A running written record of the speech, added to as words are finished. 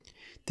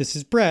This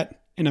is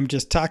Brett, and I'm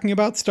just talking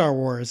about Star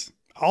Wars,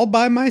 all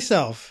by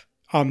myself,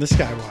 on the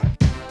Skywalk.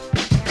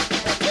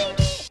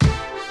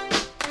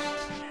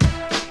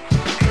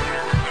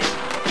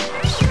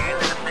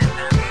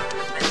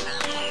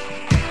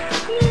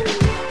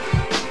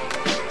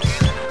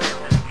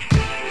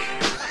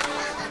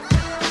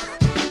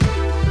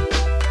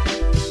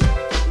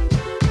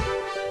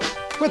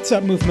 What's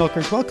up, Moof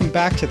Milkers? Welcome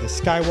back to the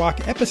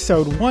Skywalk,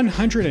 episode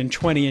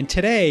 120, and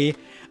today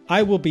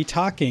I will be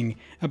talking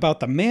about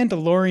the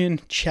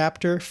Mandalorian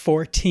Chapter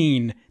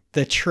 14,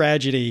 The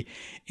Tragedy.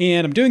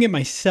 And I'm doing it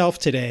myself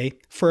today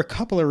for a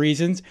couple of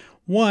reasons.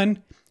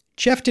 One,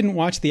 Jeff didn't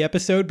watch the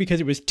episode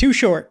because it was too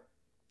short.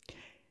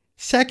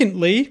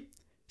 Secondly,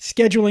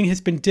 scheduling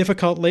has been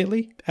difficult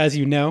lately, as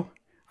you know.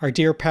 Our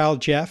dear pal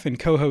Jeff and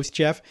co-host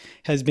Jeff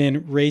has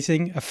been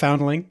raising a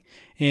foundling,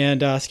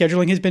 and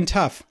scheduling has been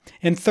tough.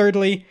 And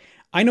thirdly,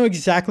 I know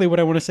exactly what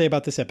I want to say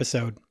about this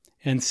episode.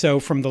 And so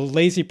from the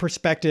lazy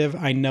perspective,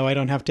 I know I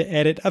don't have to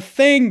edit a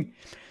thing.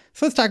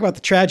 So let's talk about the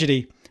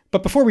tragedy.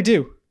 But before we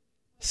do,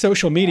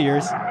 social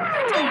meteors.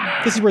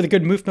 This is where the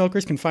good Moof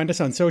Milkers can find us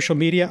on social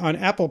media. On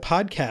Apple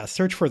Podcasts,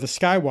 search for the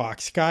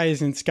Skywalk. Sky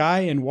as in sky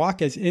and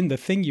walk as in the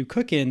thing you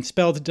cook in,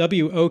 spelled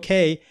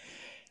W-O-K.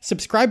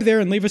 Subscribe there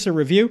and leave us a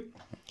review.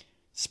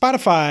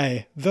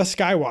 Spotify, the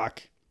Skywalk.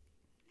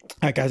 All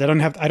right, guys, I don't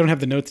have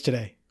the notes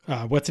today.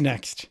 What's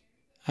next?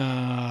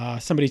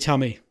 Somebody tell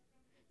me.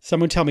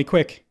 Someone tell me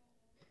quick.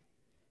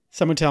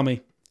 Someone tell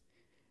me.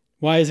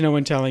 Why is no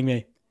one telling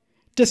me?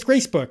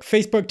 Disgracebook,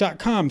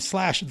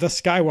 facebook.com/the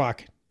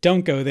Skywalk.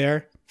 Don't go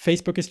there.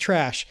 Facebook is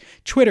trash.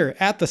 Twitter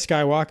 @the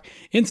Skywalk.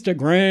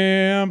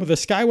 Instagram, the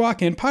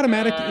Skywalk. And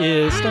Podomatic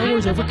is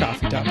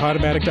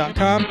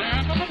StarWarsOverCoffee.podomatic.com.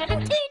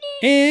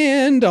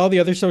 And all the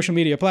other social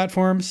media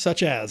platforms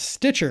such as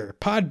Stitcher,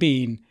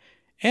 Podbean,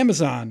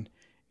 Amazon,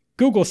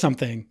 Google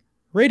something,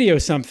 Radio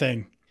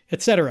something,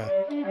 etc.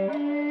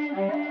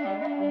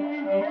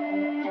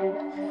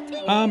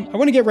 I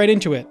want to get right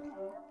into it.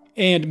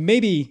 And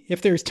maybe,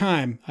 if there's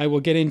time, I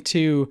will get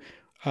into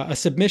a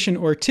submission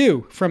or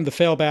two from the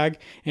fail bag.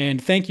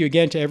 And thank you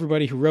again to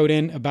everybody who wrote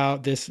in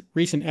about this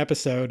recent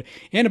episode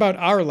and about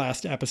our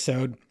last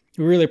episode.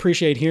 We really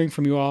appreciate hearing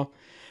from you all.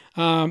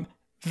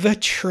 The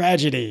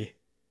tragedy.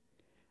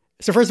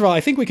 So first of all, I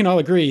think we can all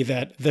agree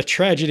that the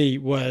tragedy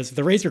was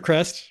the Razor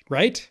Crest,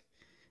 right?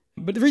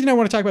 But the reason I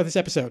want to talk about this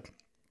episode,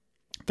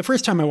 the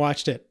first time I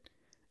watched it,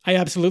 I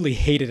absolutely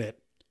hated it.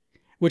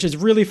 Which is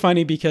really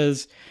funny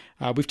because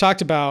we've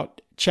talked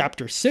about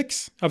Chapter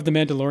 6 of The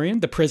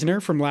Mandalorian, The Prisoner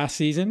from last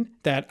season,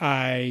 that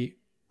I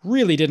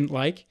really didn't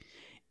like.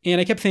 And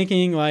I kept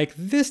thinking, like,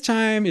 this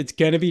time it's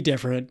going to be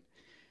different.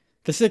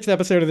 The 6th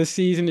episode of this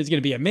season is going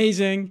to be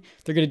amazing.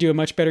 They're going to do a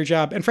much better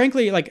job. And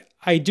frankly, like,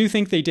 I do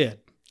think they did.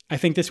 I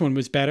think this one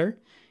was better.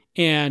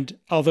 And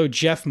although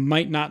Jeff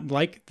might not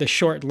like the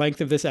short length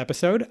of this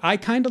episode, I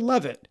kind of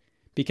love it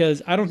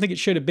because I don't think it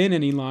should have been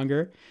any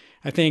longer.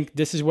 I think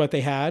this is what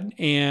they had,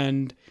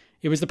 and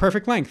it was the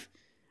perfect length.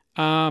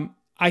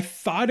 I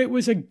thought it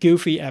was a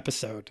goofy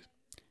episode.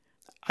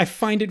 I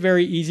find it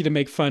very easy to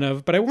make fun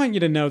of, but I want you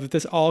to know that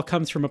this all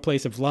comes from a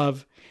place of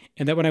love,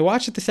 and that when I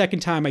watched it the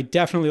second time, I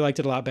definitely liked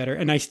it a lot better,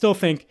 and I still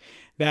think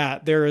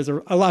that there is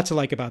a lot to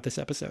like about this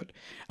episode.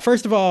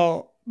 First of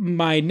all,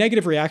 my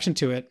negative reaction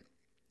to it,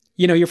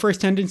 you know, your first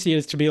tendency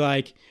is to be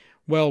like,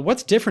 well,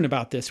 what's different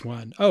about this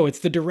one? Oh, it's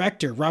the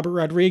director, Robert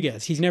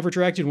Rodriguez. He's never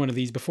directed one of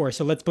these before,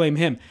 so let's blame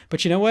him.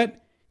 But you know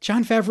what?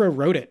 Jon Favreau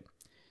wrote it.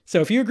 So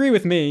if you agree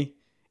with me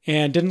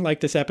and didn't like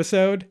this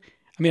episode,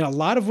 I mean, a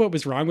lot of what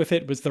was wrong with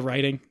it was the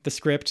writing, the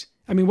script.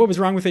 I mean, what was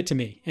wrong with it to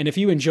me? And if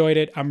you enjoyed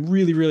it, I'm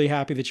really, really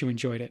happy that you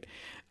enjoyed it.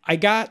 I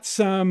got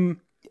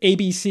some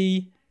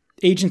ABC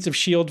Agents of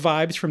S.H.I.E.L.D.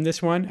 vibes from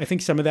this one. I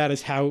think some of that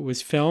is how it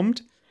was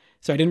filmed.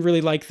 So I didn't really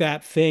like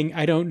that thing.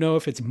 I don't know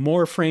if it's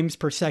more frames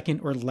per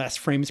second or less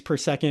frames per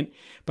second,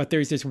 but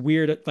there's this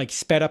weird, like,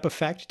 sped up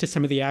effect to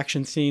some of the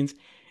action scenes.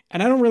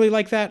 And I don't really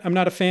like that. I'm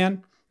not a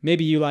fan.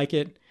 Maybe you like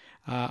it.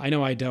 I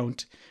know I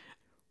don't.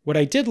 What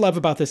I did love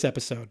about this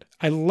episode,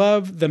 I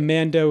love the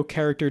Mando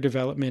character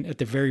development at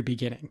the very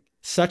beginning.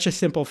 Such a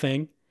simple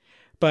thing,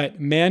 but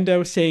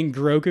Mando saying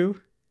Grogu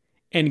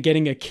and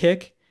getting a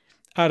kick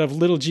out of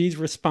Little G's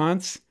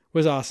response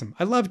was awesome.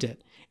 I loved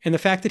it. And the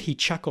fact that he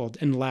chuckled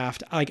and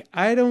laughed, like,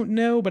 I don't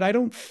know, but I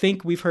don't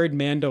think we've heard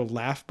Mando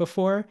laugh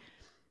before.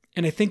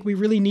 And I think we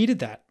really needed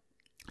that.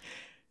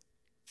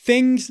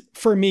 Things,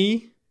 for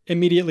me,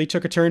 immediately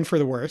took a turn for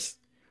the worse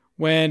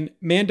when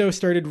Mando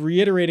started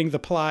reiterating the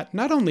plot,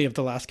 not only of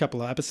the last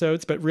couple of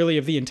episodes, but really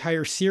of the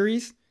entire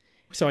series.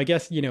 So I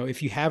guess, you know,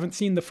 if you haven't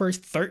seen the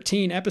first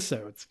 13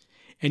 episodes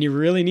and you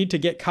really need to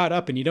get caught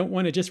up and you don't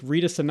want to just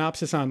read a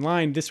synopsis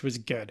online, this was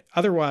good.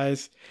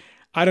 Otherwise,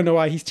 I don't know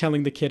why he's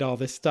telling the kid all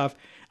this stuff.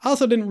 I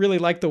also didn't really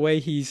like the way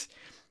he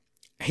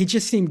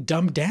just seemed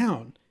dumbed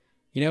down.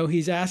 You know,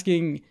 he's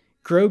asking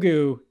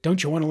Grogu,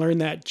 don't you want to learn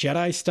that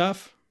Jedi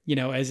stuff? You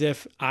know, as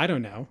if, I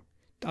don't know,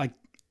 like,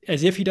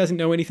 as if he doesn't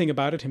know anything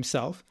about it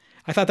himself.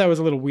 I thought that was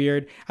a little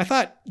weird. I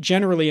thought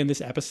generally in this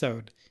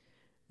episode,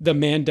 the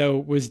Mando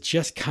was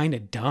just kind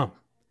of dumb.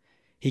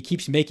 He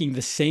keeps making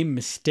the same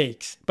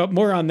mistakes, but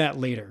more on that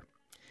later.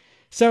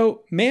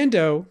 So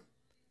Mando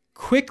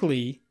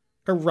quickly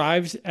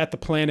arrives at the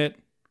planet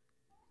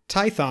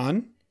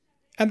Tython,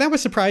 and that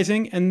was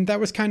surprising, and that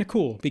was kind of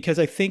cool, because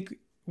I think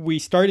we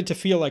started to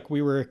feel like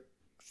we were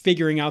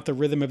figuring out the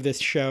rhythm of this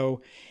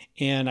show,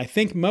 and I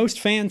think most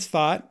fans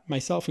thought,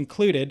 myself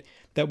included,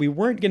 that we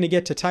weren't going to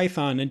get to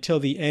Tython until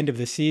the end of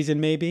the season,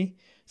 maybe.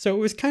 So it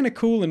was kind of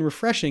cool and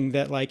refreshing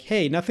that, like,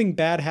 hey, nothing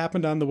bad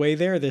happened on the way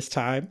there this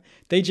time.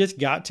 They just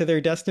got to their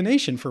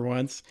destination for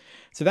once.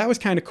 So that was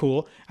kind of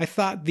cool. I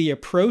thought the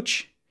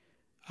approach,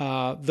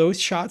 those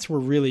shots were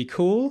really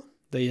cool.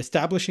 The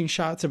establishing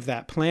shots of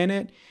that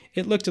planet,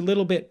 it looked a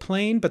little bit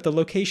plain, but the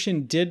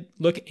location did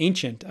look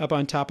ancient up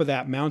on top of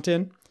that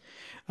mountain.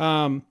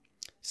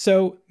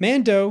 So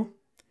Mando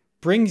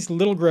brings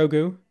little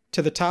Grogu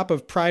to the top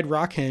of Pride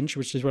Rockhenge,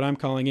 which is what I'm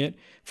calling it,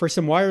 for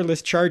some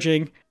wireless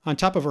charging on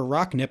top of a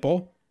rock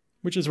nipple,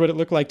 which is what it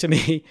looked like to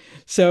me.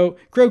 So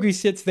Grogu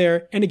sits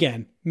there, and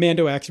again,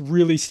 Mando acts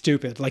really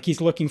stupid, like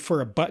he's looking for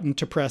a button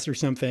to press or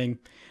something.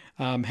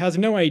 Has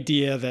no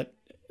idea that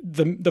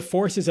the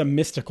Force is a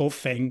mystical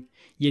thing.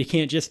 You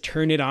can't just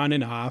turn it on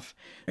and off.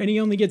 And he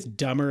only gets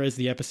dumber as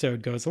the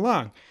episode goes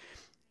along.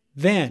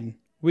 Then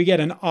we get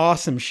an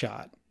awesome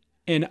shot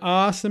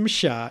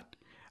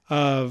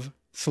of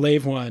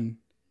Slave One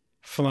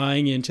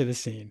flying into the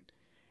scene.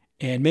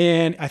 And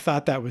man, I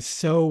thought that was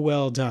so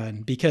well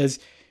done, because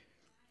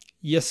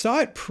you saw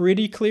it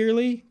pretty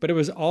clearly, but it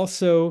was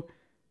also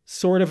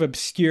sort of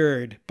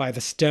obscured by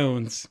the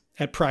stones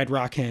at Pride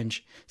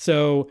Rockhenge.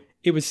 So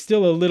it was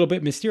still a little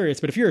bit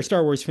mysterious, but if you're a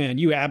Star Wars fan,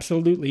 you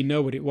absolutely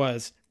know what it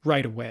was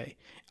right away.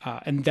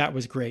 And that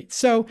was great.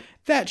 So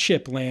that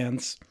ship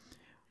lands.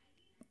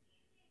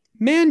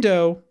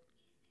 Mando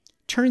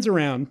turns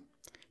around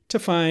to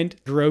find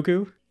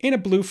Grogu in a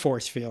blue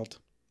force field,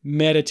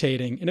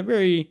 meditating in a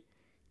very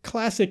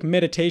classic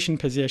meditation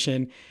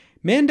position.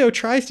 Mando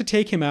tries to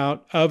take him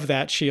out of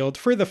that shield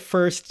for the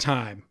first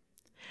time.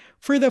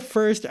 For the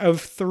first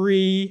of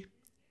 3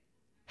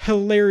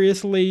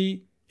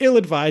 hilariously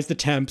ill-advised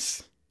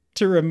attempts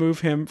to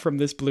remove him from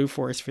this blue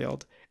force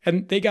field.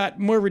 And they got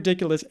more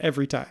ridiculous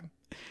every time.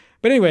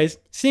 But anyways,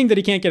 seeing that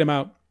he can't get him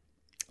out,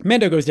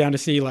 Mando goes down to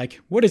see, like,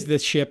 what is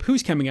this ship?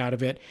 Who's coming out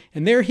of it?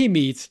 And there he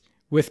meets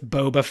with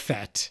Boba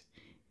Fett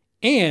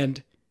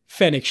and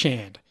Fennec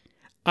Shand.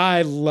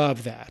 I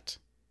love that.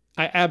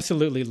 I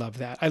absolutely love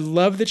that. I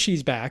love that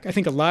she's back. I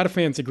think a lot of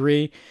fans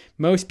agree.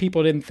 Most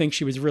people didn't think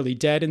she was really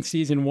dead in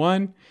season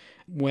 1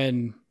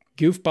 when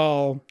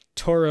goofball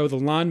Toro the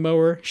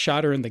lawnmower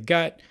shot her in the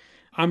gut.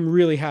 I'm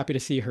really happy to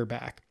see her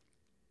back.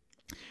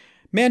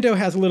 Mando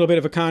has a little bit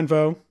of a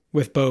convo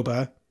with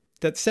Boba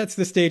that sets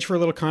the stage for a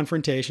little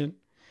confrontation.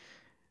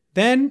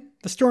 Then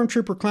the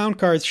Stormtrooper clown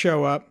cars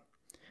show up.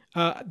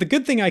 The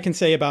good thing I can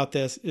say about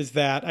this is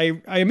that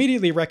I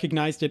immediately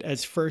recognized it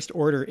as First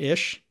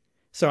Order-ish.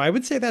 So I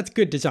would say that's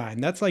good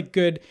design. That's like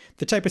good,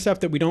 the type of stuff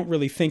that we don't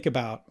really think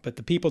about, but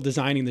the people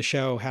designing the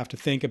show have to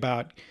think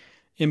about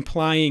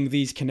implying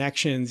these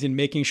connections and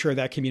making sure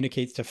that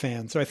communicates to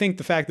fans. So I think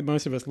the fact that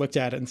most of us looked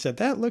at it and said,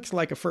 that looks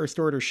like a First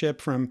Order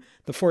ship from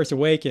The Force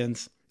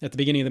Awakens at the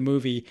beginning of the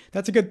movie,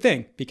 that's a good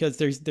thing, because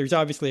there's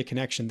obviously a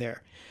connection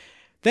there.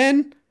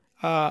 Then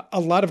a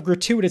lot of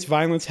gratuitous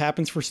violence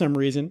happens for some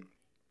reason.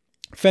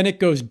 Fennec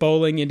goes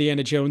bowling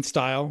Indiana Jones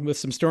style with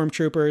some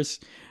stormtroopers.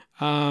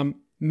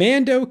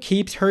 Mando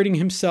keeps hurting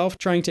himself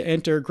trying to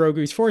enter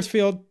Grogu's force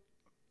field.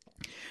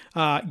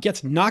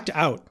 Gets knocked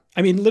out.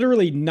 I mean,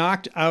 literally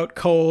knocked out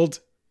cold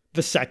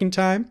the second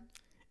time,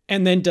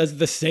 and then does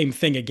the same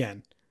thing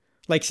again.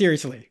 Like,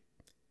 seriously,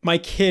 my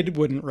kid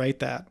wouldn't write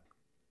that.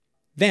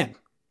 Then,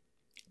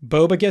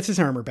 Boba gets his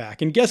armor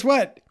back, and guess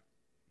what?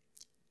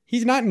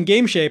 He's not in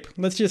game shape.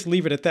 Let's just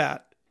leave it at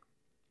that.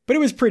 But it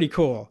was pretty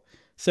cool.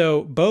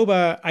 So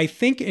Boba, I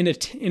think in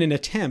an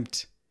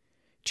attempt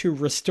to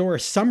restore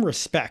some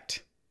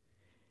respect,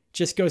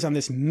 just goes on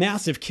this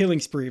massive killing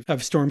spree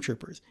of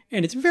stormtroopers.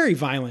 And it's very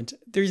violent.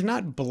 There's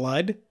not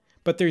blood,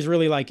 but there's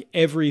really like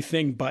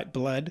everything but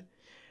blood.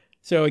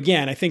 So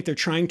again, I think they're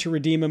trying to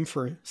redeem him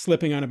for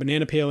slipping on a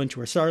banana peel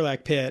into a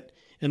Sarlacc pit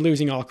and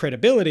losing all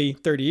credibility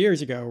 30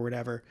 years ago or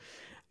whatever.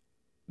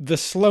 The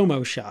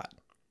slow-mo shot.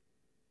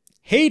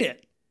 Hate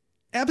it.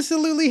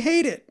 Absolutely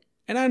hate it.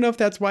 And I don't know if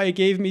that's why it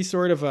gave me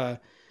sort of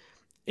a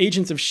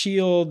Agents of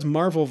S.H.I.E.L.D.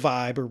 Marvel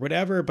vibe or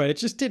whatever, but it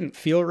just didn't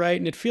feel right,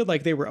 and it felt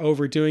like they were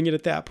overdoing it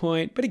at that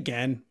point. But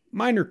again,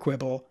 minor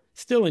quibble.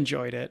 Still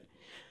enjoyed it.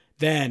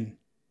 Then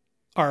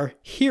our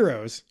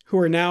heroes, who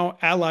are now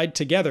allied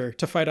together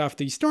to fight off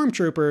these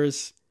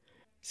stormtroopers,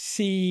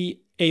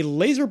 see a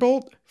laser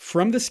bolt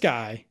from the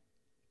sky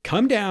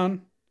come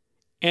down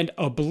and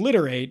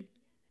obliterate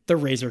the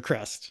Razor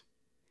Crest,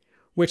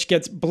 which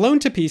gets blown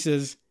to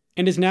pieces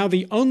and is now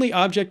the only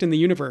object in the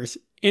universe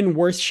in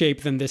worse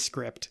shape than this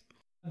script.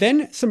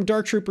 Then some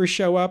Dark Troopers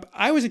show up.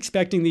 I was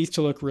expecting these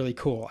to look really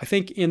cool. I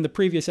think in the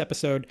previous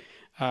episode,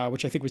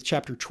 which I think was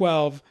chapter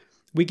 12,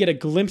 we get a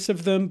glimpse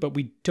of them, but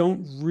we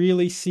don't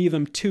really see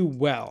them too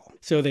well.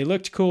 So they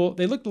looked cool.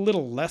 They looked a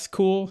little less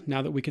cool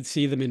now that we could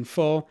see them in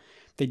full.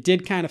 They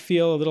did kind of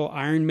feel a little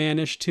Iron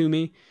Man-ish to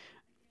me.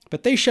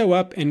 But they show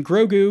up and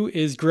Grogu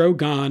is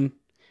gone.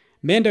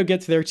 Mando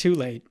gets there too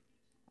late.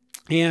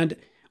 And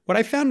what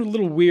I found a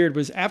little weird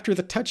was after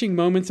the touching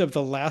moments of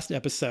the last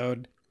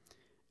episode,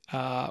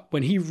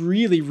 when he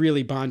really,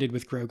 really bonded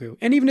with Grogu.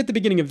 And even at the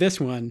beginning of this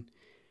one,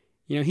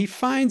 he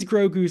finds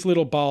Grogu's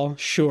little ball,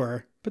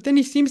 sure. But then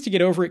he seems to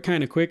get over it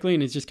kind of quickly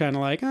and is just kind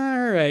of like,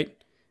 all right,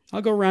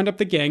 I'll go round up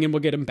the gang and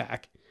we'll get him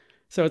back.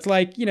 So it's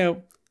like,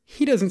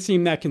 he doesn't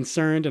seem that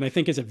concerned. And I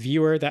think as a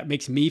viewer, that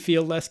makes me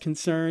feel less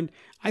concerned.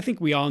 I think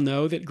we all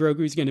know that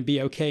Grogu's going to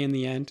be okay in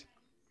the end.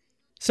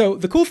 So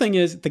the cool thing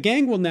is the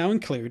gang will now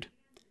include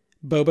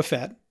Boba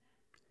Fett,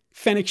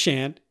 Fennec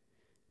Shand,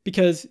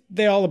 because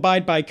they all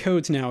abide by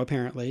codes now,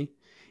 apparently.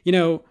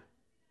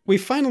 We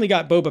finally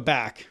got Boba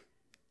back,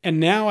 and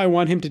now I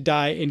want him to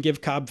die and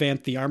give Cobb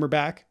Vanth the armor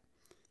back.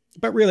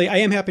 But really, I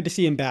am happy to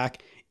see him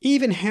back.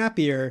 Even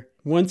happier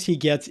once he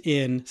gets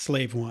in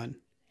Slave One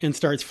and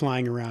starts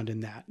flying around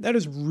in that. That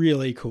is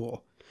really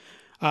cool.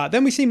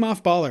 Then we see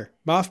Moff Baller.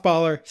 Moff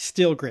Baller,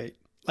 still great.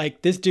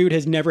 Like, this dude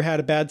has never had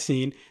a bad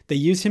scene. They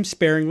use him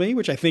sparingly,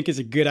 which I think is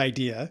a good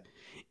idea.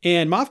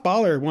 And Moff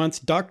Baller wants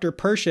Dr.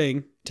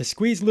 Pershing to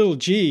squeeze little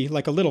G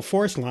like a little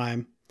force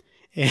lime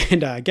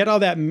and get all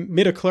that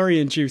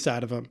midichlorian juice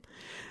out of him.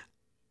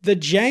 The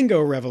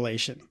Jango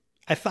revelation.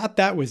 I thought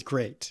that was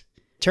great.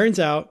 Turns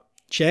out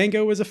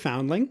Jango was a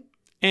foundling,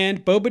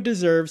 and Boba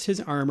deserves his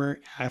armor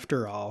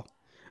after all.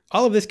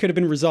 All of this could have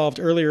been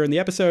resolved earlier in the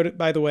episode,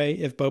 by the way,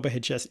 if Boba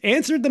had just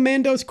answered the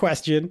Mando's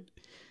question.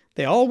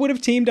 They all would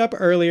have teamed up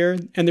earlier,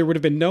 and there would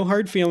have been no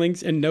hard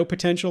feelings and no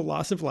potential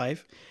loss of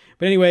life.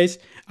 But anyways,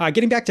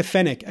 getting back to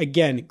Fennec,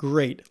 again,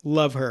 great.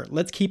 Love her.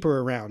 Let's keep her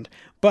around.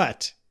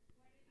 But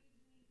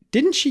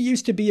didn't she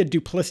used to be a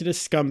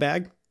duplicitous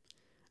scumbag?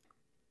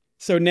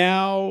 So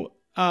now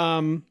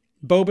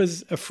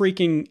Boba's a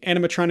freaking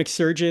animatronic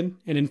surgeon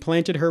and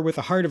implanted her with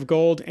a heart of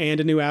gold and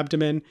a new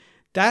abdomen.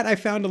 That I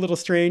found a little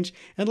strange.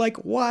 And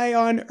why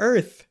on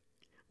earth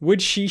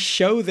would she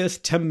show this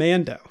to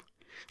Mando?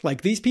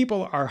 These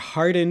people are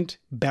hardened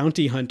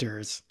bounty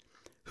hunters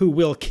who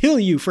will kill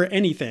you for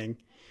anything.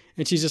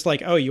 And she's just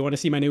like, oh, you want to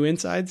see my new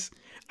insides?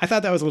 I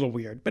thought that was a little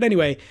weird. But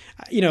anyway,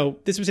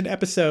 this was an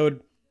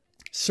episode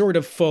sort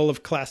of full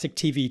of classic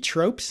TV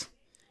tropes.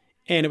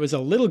 And it was a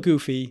little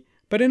goofy.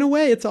 But in a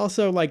way, it's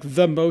also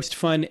the most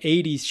fun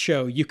 80s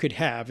show you could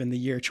have in the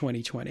year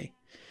 2020.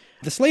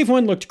 The Slave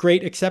One looked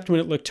great, except when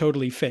it looked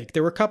totally fake.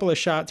 There were a couple of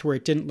shots where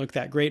it didn't look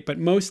that great, but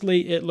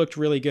mostly it looked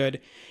really good.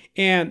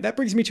 And that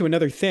brings me to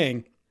another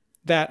thing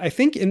that I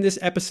think in this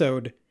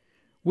episode,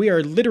 we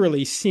are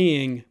literally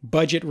seeing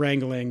budget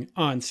wrangling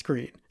on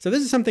screen. So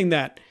this is something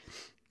that,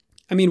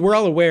 we're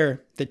all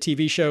aware that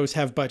TV shows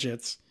have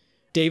budgets.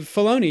 Dave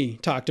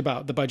Filoni talked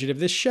about the budget of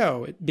this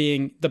show, it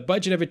being the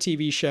budget of a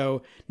TV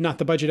show, not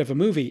the budget of a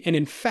movie. And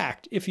in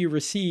fact, if you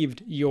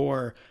received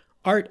your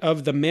Art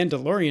of the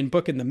Mandalorian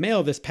book in the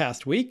mail this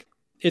past week,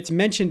 it's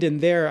mentioned in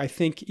there, I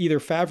think either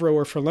Favreau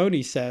or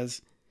Filoni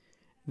says,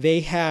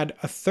 they had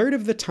a third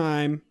of the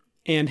time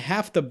and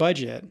half the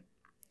budget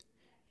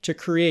to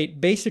create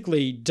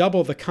basically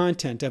double the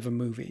content of a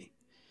movie.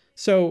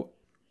 So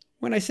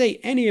when I say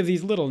any of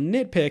these little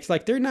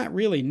nitpicks, they're not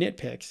really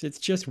nitpicks. It's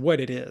just what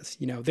it is.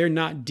 They're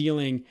not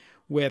dealing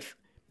with,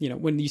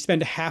 when you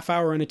spend a half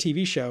hour on a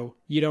TV show,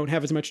 you don't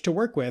have as much to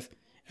work with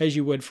as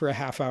you would for a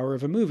half hour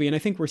of a movie. And I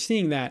think we're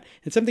seeing that.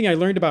 It's something I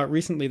learned about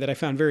recently that I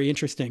found very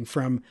interesting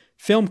from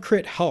Film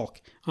Crit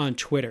Hulk on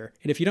Twitter.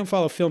 And if you don't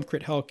follow Film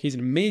Crit Hulk, he's an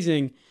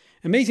amazing,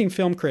 amazing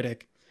film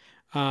critic.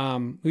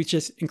 Who's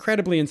just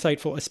incredibly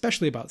insightful,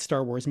 especially about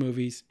Star Wars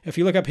movies. If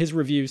you look up his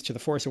reviews to The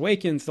Force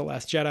Awakens, The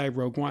Last Jedi,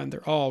 Rogue One,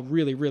 they're all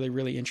really, really,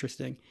 really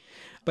interesting.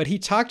 But he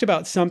talked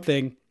about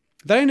something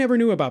that I never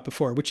knew about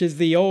before, which is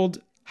the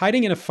old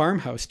hiding in a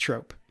farmhouse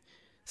trope.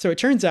 So it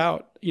turns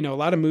out, a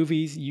lot of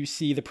movies, you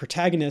see the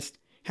protagonist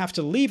have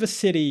to leave a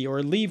city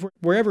or leave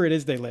wherever it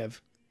is they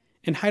live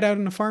and hide out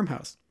in a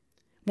farmhouse.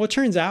 Well, it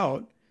turns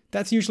out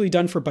that's usually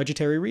done for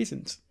budgetary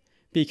reasons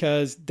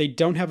because they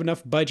don't have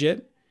enough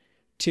budget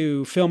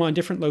to film on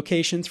different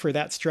locations for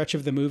that stretch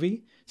of the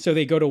movie. So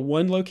they go to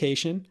one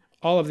location.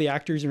 All of the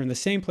actors are in the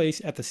same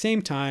place at the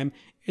same time.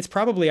 It's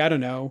probably,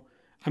 I'm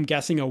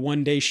guessing a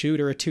 1-day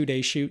shoot or a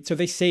 2-day shoot. So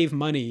they save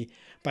money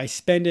by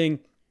spending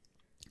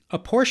a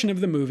portion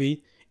of the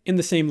movie in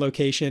the same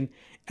location.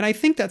 And I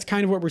think that's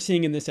kind of what we're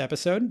seeing in this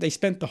episode. They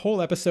spent the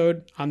whole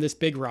episode on this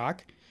big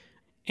rock.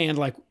 And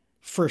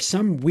for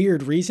some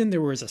weird reason,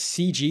 there was a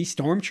CG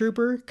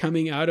stormtrooper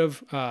coming out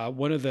of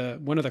one of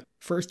the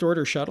First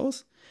Order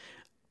shuttles.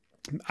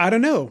 I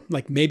don't know,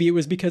 maybe it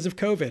was because of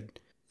COVID.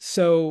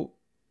 So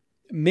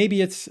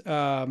maybe it's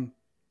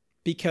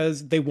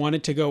because they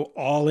wanted to go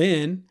all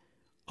in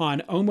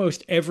on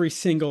almost every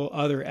single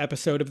other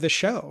episode of the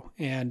show.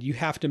 And you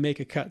have to make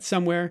a cut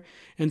somewhere.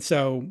 And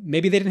so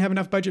maybe they didn't have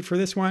enough budget for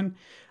this one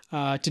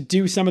to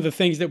do some of the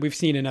things that we've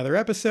seen in other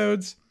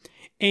episodes.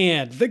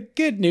 And the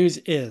good news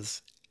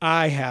is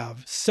I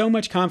have so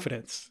much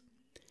confidence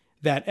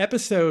that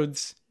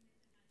episodes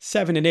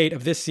 7 and 8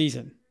 of this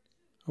season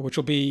which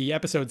will be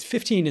episodes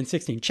 15 and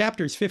 16,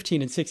 chapters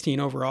 15 and 16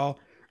 overall,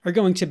 are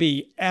going to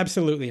be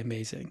absolutely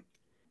amazing.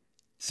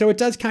 So it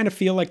does kind of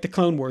feel like the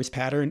Clone Wars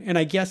pattern, and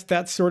I guess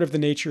that's sort of the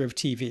nature of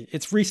TV.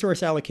 It's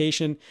resource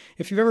allocation.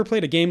 If you've ever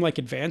played a game like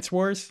Advance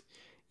Wars,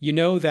 you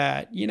know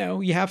that,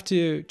 you have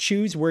to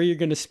choose where you're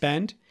going to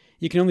spend.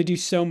 You can only do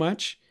so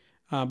much,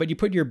 but you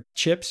put your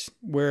chips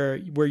where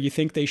you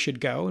think they should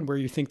go and where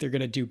you think they're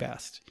going to do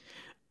best.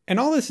 And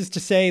all this is to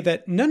say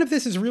that none of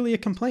this is really a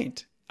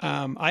complaint.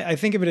 I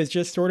think of it as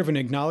just sort of an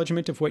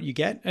acknowledgement of what you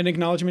get, an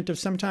acknowledgement of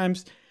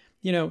sometimes,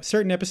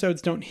 certain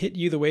episodes don't hit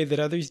you the way that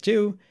others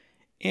do.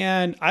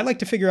 And I like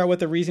to figure out what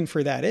the reason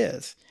for that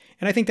is.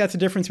 And I think that's a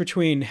difference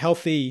between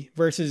healthy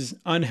versus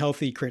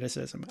unhealthy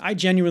criticism. I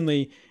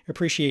genuinely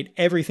appreciate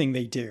everything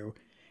they do,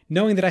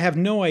 knowing that I have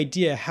no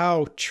idea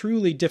how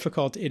truly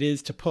difficult it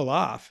is to pull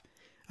off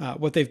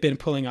what they've been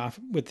pulling off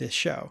with this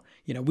show.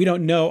 We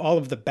don't know all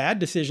of the bad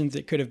decisions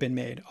that could have been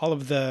made, all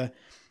of the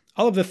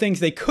things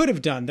they could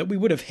have done that we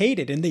would have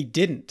hated and they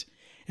didn't.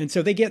 And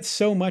so they get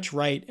so much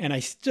right, and I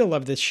still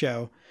love this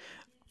show.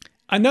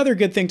 Another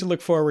good thing to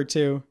look forward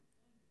to,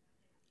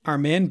 our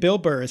man Bill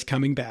Burr is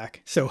coming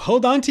back. So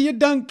hold on to your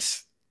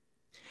dunks.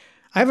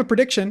 I have a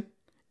prediction,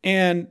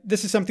 and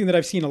this is something that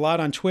I've seen a lot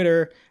on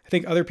Twitter. I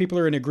think other people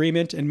are in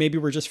agreement, and maybe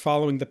we're just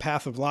following the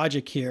path of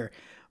logic here.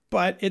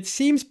 But it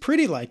seems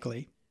pretty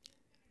likely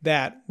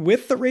that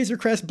with the Razor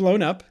Crest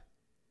blown up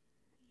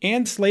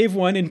and Slave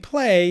One in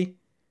play,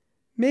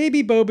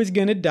 maybe Boba's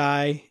going to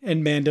die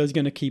and Mando's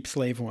going to keep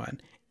Slave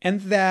One. And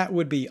that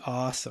would be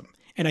awesome.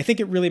 And I think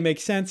it really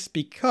makes sense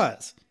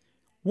because,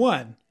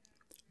 one,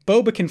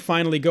 Boba can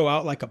finally go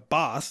out like a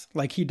boss,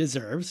 like he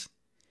deserves.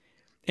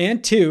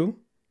 And two,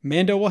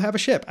 Mando will have a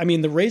ship. I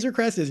mean, the Razor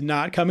Crest is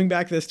not coming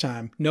back this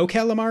time. No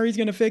calamari's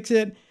going to fix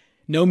it.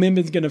 No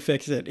Mimban's going to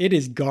fix it. It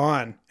is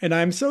gone. And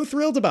I'm so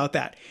thrilled about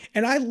that.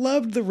 And I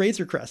loved the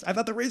Razor Crest. I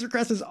thought the Razor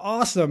Crest is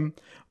awesome.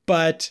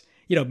 But,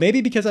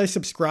 maybe because I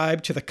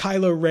subscribe to the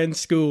Kylo Ren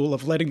school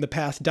of letting the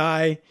past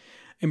die,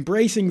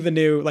 embracing the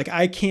new,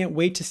 I can't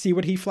wait to see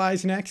what he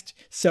flies next.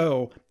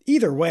 So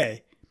either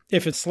way,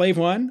 if it's Slave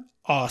One,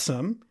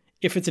 awesome.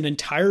 If it's an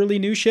entirely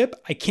new ship,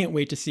 I can't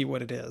wait to see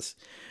what it is.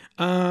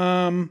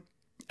 And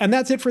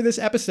that's it for this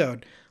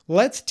episode.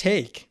 Let's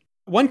take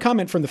one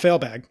comment from the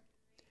failbag.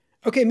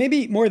 Okay,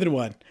 maybe more than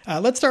one.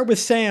 Let's start with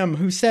Sam,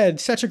 who said,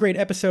 such a great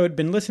episode,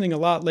 been listening a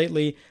lot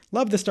lately,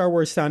 love the Star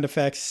Wars sound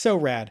effects, so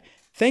rad.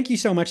 Thank you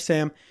so much,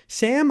 Sam.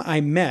 Sam,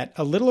 I met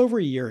a little over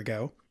a year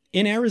ago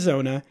in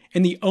Arizona,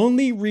 and the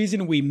only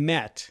reason we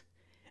met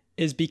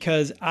is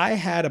because I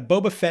had a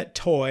Boba Fett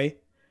toy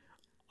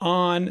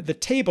on the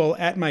table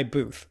at my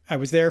booth. I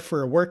was there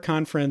for a work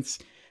conference.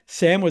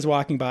 Sam was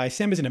walking by.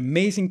 Sam is an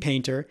amazing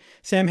painter.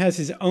 Sam has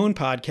his own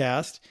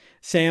podcast.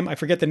 Sam, I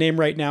forget the name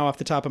right now off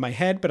the top of my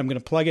head, but I'm going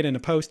to plug it in a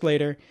post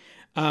later.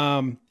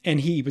 And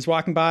he was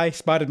walking by,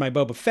 spotted my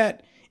Boba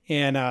Fett,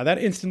 and that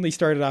instantly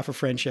started off a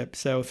friendship.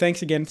 So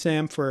thanks again,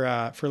 Sam,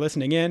 for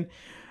listening in.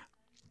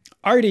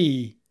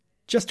 Artie,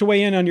 just to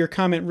weigh in on your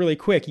comment really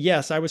quick.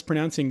 Yes, I was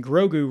pronouncing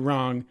Grogu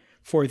wrong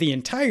for the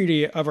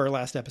entirety of our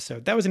last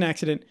episode. That was an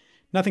accident.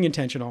 Nothing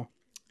intentional.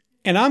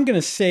 And I'm going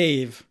to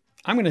save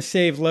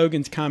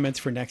Logan's comments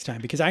for next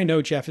time because I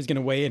know Jeff is going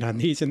to weigh in on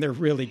these and they're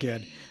really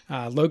good.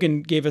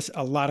 Logan gave us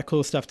a lot of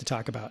cool stuff to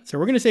talk about. So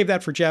we're going to save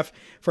that for Jeff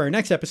for our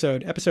next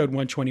episode, episode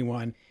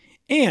 121.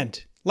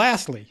 And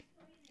lastly,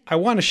 I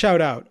want to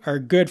shout out our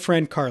good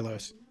friend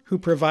Carlos, who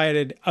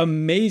provided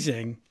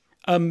amazing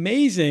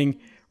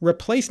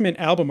replacement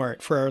album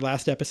art for our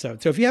last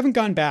episode. So if you haven't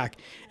gone back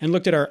and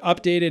looked at our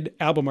updated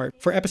album art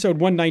for episode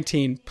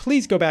 119,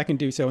 please go back and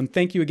do so. And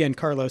thank you again,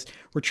 Carlos.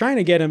 We're trying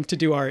to get him to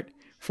do art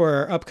for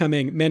our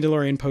upcoming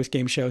Mandalorian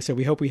post-game show, so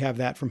we hope we have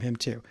that from him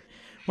too.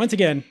 Once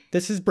again,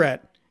 this is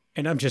Brett,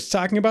 and I'm just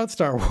talking about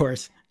Star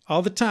Wars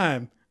all the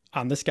time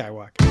on the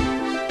Skywalk.